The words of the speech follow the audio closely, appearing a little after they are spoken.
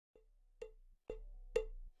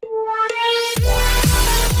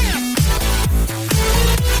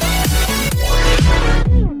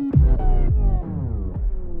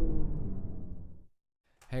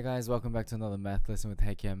guys, welcome back to another math lesson with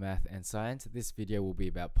HKM Math and Science. This video will be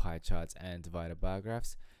about pie charts and divided bar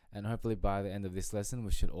graphs, and hopefully by the end of this lesson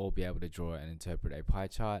we should all be able to draw and interpret a pie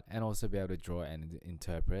chart and also be able to draw and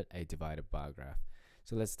interpret a divided bar graph.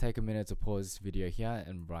 So let's take a minute to pause this video here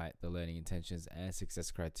and write the learning intentions and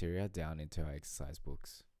success criteria down into our exercise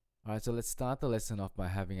books. Alright, so let's start the lesson off by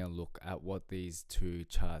having a look at what these two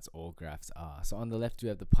charts or graphs are. So on the left we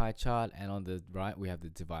have the pie chart and on the right we have the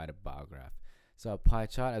divided bar graph. So a pie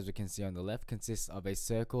chart, as we can see on the left, consists of a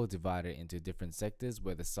circle divided into different sectors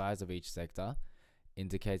where the size of each sector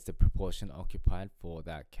indicates the proportion occupied for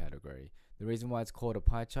that category. The reason why it's called a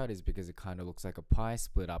pie chart is because it kind of looks like a pie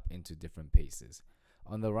split up into different pieces.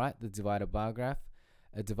 On the right, the divided bar graph.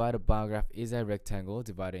 A divided bar graph is a rectangle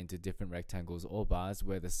divided into different rectangles or bars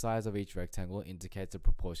where the size of each rectangle indicates the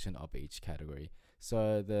proportion of each category.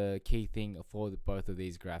 So the key thing for both of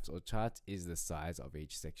these graphs or charts is the size of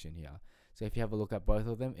each section here. So if you have a look at both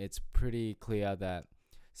of them, it's pretty clear that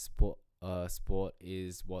sport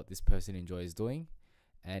is what this person enjoys doing,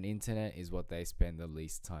 and internet is what they spend the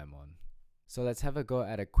least time on. So let's have a go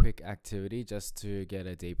at a quick activity just to get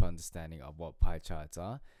a deep understanding of what pie charts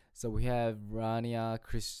are. So we have Rania,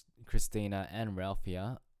 Christina, and Ralph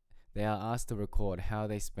here. They are asked to record how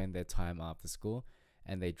they spend their time after school,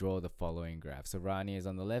 and they draw the following graph. So Rania is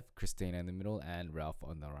on the left, Christina in the middle, and Ralph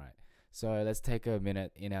on the right. So let's take a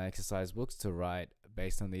minute in our exercise books to write,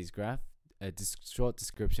 based on these graphs, a short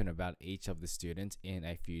description about each of the students in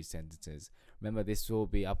a few sentences. Remember, this will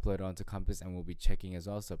be uploaded onto Compass and we'll be checking as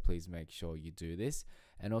well, so please make sure you do this.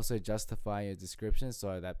 And also justify your description,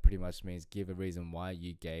 so that pretty much means give a reason why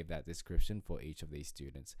you gave that description for each of these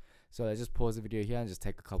students. So let's just pause the video here and just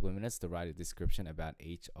take a couple of minutes to write a description about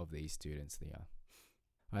each of these students there.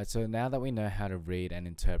 Alright, so now that we know how to read and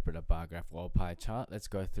interpret a bar graph or pie chart, let's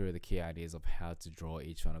go through the key ideas of how to draw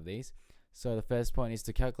each one of these. So the first point is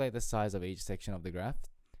to calculate the size of each section of the graph,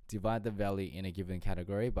 divide the value in a given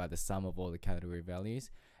category by the sum of all the category values,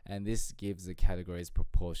 and this gives the category's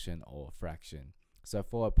proportion or fraction. So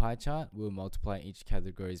for a pie chart, we'll multiply each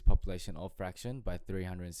category's population or fraction by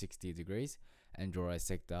 360 degrees and draw a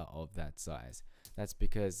sector of that size. That's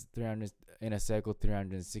because in a circle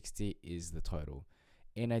 360 is the total.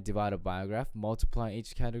 In a divided bar graph, multiply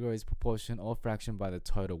each category's proportion or fraction by the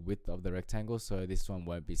total width of the rectangle. So this one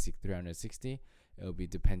won't be 360, it will be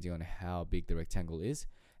depending on how big the rectangle is,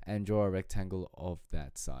 and draw a rectangle of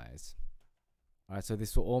that size. Alright, so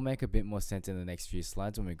this will all make a bit more sense in the next few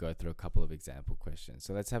slides when we go through a couple of example questions.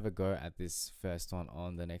 So let's have a go at this first one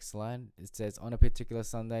on the next slide. It says, on a particular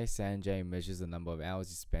Sunday, Sanjay measures the number of hours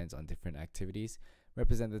he spends on different activities.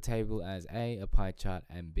 Represent the table as A, a pie chart,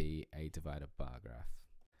 and B, a divided bar graph.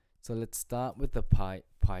 So let's start with the pie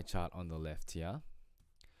chart on the left here.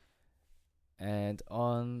 And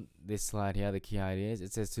on this slide here, the key ideas,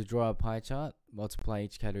 it says to draw a pie chart, multiply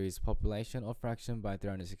each category's population or fraction by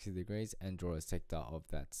 360 degrees and draw a sector of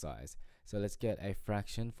that size. So let's get a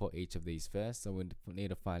fraction for each of these first. So we need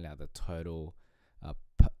to find out the total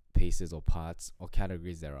pieces or parts or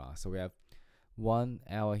categories there are. So we have 1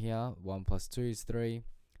 hour here, 1 plus 2 is 3,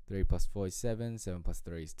 3 plus 4 is 7, 7 plus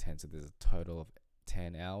 3 is 10. So there's a total of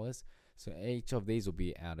 10 hours. So each of these will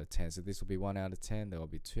be out of 10. So this will be 1 out of 10, there will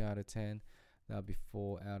be 2 out of 10, that will be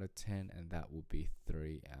 4 out of 10, and that will be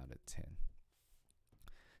 3 out of 10.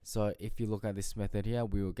 So if you look at this method here,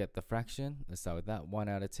 we will get the fraction. Let's start with that, 1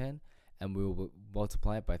 out of 10, and we will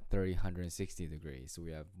multiply it by 360 degrees. So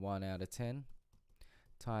we have 1 out of 10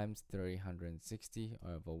 times 360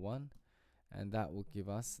 over 1, and that will give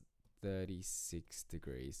us 36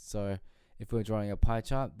 degrees. So if we're drawing a pie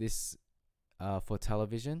chart, this for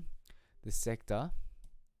television, the sector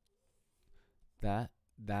that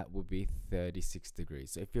would be 36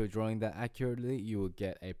 degrees. So if you're drawing that accurately, you will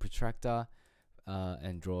get a protractor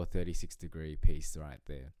and draw a 36 degree piece right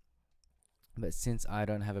there. But since I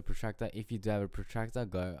don't have a protractor, if you do have a protractor,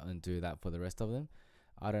 go and do that for the rest of them.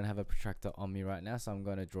 I don't have a protractor on me right now, so I'm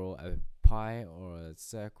going to draw a pie or a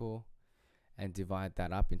circle and divide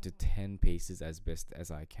that up into 10 pieces as best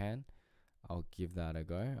as I can. I'll give that a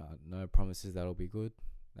go. No promises that'll be good.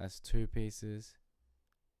 That's 2 pieces.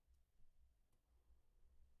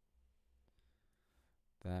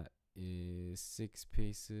 That is 6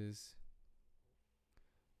 pieces.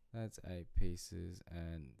 That's 8 pieces,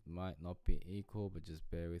 and might not be equal, but just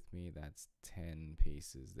bear with me. That's 10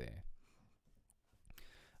 pieces there.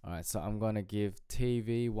 Alright, so I'm going to give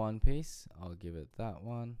TV 1 piece. I'll give it that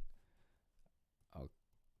one. I'll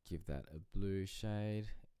give that a blue shade.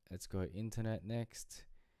 Let's go internet next.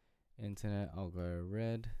 Internet, I'll go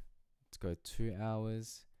red. Let's go 2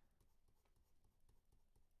 hours.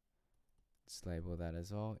 Let's label that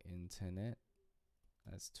as well, internet.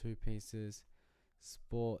 That's 2 pieces.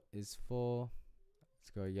 Sport is 4.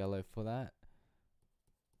 Let's go yellow for that.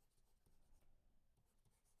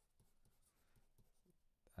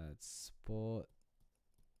 That's sport.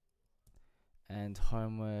 And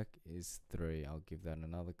homework is 3. I'll give that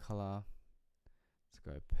another color. Let's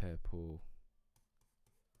go purple.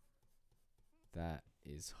 That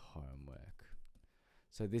is homework.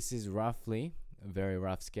 So this is roughly a very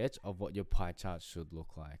rough sketch of what your pie chart should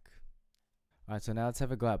look like. Alright, so now let's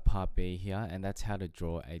have a go at part B here, and that's how to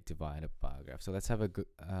draw a divided bar graph. So let's have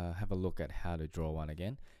a look at how to draw one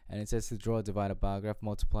again. And it says to draw a divided bar graph,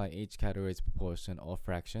 multiply each category's proportion or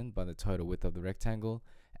fraction by the total width of the rectangle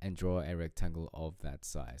and draw a rectangle of that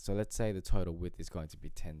size. So let's say the total width is going to be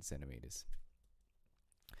 10 centimeters.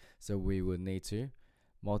 So we would need to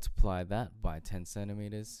multiply that by 10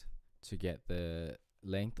 centimeters to get the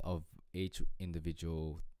length of each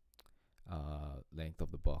individual length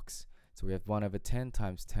of the box. So we have 1 over 10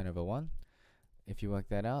 times 10 over 1. If you work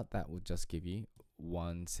that out, that will just give you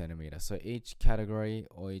 1 centimeter. So each category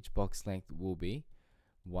or each box length will be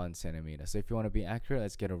 1 centimeter. So if you want to be accurate,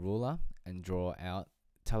 let's get a ruler and draw out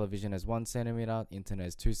television as 1 centimeter, internet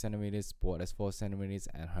as 2 centimeters, sport as 4 centimeters,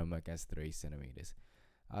 and homework as 3 centimeters.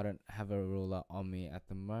 I don't have a ruler on me at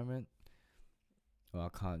the moment.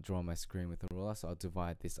 Well, I can't draw my screen with a ruler, so I'll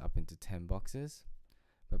divide this up into 10 boxes.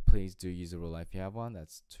 But please do use a ruler if you have one.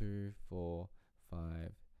 That's 2, 4, 5,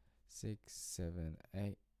 6, 7,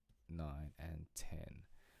 8, 9, and 10.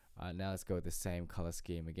 Alright, now let's go with the same color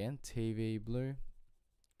scheme again. TV blue.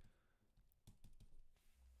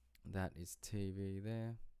 That is TV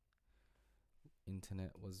there.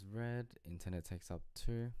 Internet was red. Internet takes up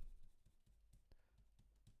 2.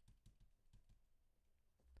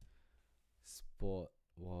 Sport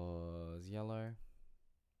was yellow.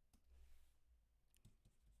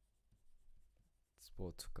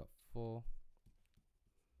 Sport took up 4.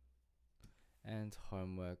 And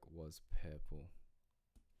homework was purple.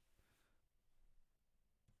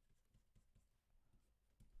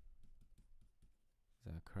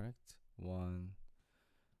 Is that correct? 1.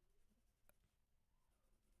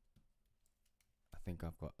 I think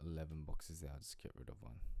I've got 11 boxes there. I'll just get rid of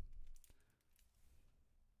 1.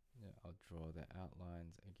 Yeah, I'll draw the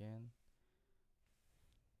outlines again.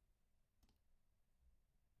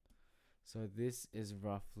 So this is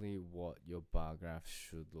roughly what your bar graph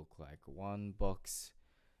should look like. 1 box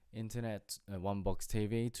internet, 1 box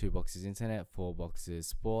TV, 2 boxes internet, 4 boxes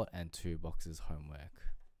sport, and 2 boxes homework.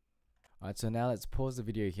 Alright, so now let's pause the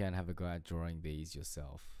video here and have a go at drawing these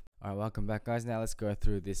yourself. Alright, welcome back guys. Now let's go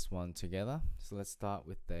through this one together. So let's start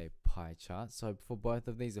with a pie chart. So for both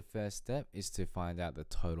of these, the first step is to find out the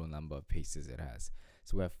total number of pieces it has.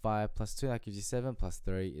 So we have 5 plus 2, that gives you 7, plus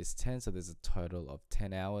 3 is 10, so there's a total of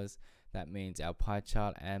 10 hours. That means our pie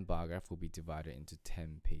chart and bar graph will be divided into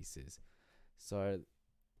 10 pieces. So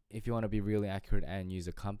if you want to be really accurate and use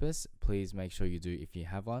a compass, please make sure you do if you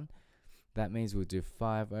have one. That means we'll do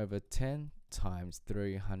 5 over 10 times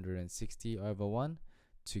 360 over 1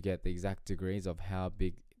 to get the exact degrees of how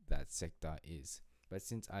big that sector is. But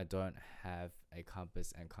since I don't have a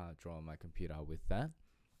compass and can't draw on my computer with that,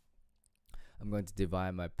 I'm going to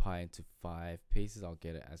divide my pie into 5 pieces. I'll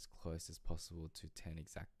get it as close as possible to 10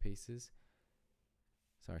 exact pieces.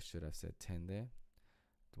 So I should have said 10 there.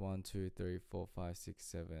 1, 2, 3, 4, 5, 6,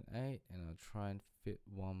 7, 8. And I'll try and fit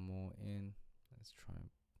one more in. Let's try and...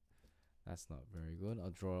 That's not very good.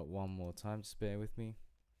 I'll draw it one more time. Just bear with me.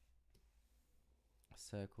 A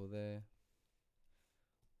circle there.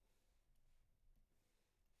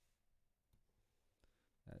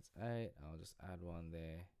 That's 8. I'll just add one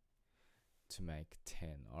there to make 10.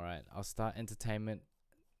 Alright, I'll start entertainment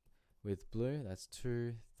with blue. That's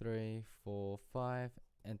 2, 3, 4, 5.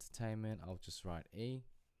 Entertainment, I'll just write E.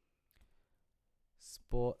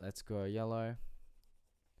 Sport, let's go yellow.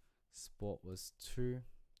 Sport was 2.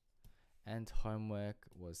 And homework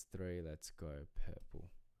was 3. Let's go purple.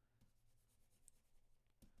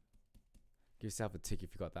 Give yourself a tick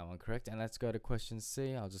if you got that one correct. And let's go to question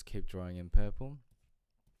C. I'll just keep drawing in purple.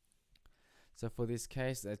 So for this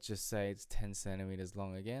case, let's just say it's 10 centimeters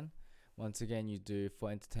long again. Once again, you do,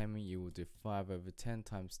 for entertainment, you will do 5 over 10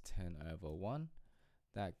 times 10 over 1.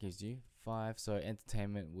 That gives you 5. So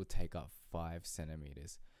entertainment will take up 5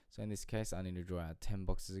 centimeters. So in this case, I need to draw out 10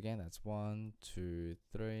 boxes again. That's 1, 2,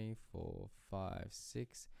 3, 4, 5,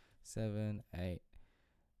 6, 7, 8,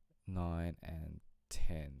 9, and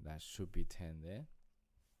 10. That should be 10 there.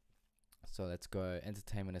 So let's go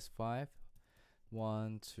entertainment as 5.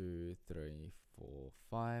 1, 2, 3, 4,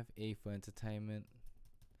 5. E for entertainment.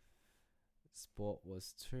 Sport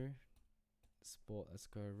was 2. Sport, let's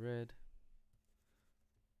go red.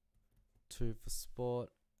 2 for sport.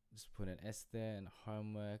 Just put an S there. And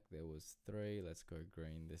homework, there was 3. Let's go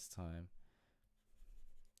green this time.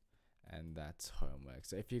 And that's homework.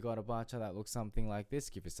 So if you got a bar chart that looks something like this,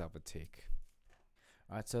 give yourself a tick.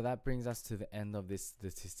 Alright, so that brings us to the end of this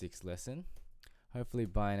statistics lesson. Hopefully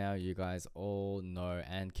by now you guys all know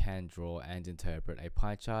and can draw and interpret a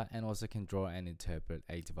pie chart, and also can draw and interpret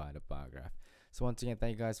a divided bar graph. So once again,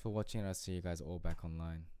 thank you guys for watching, and I'll see you guys all back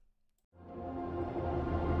online.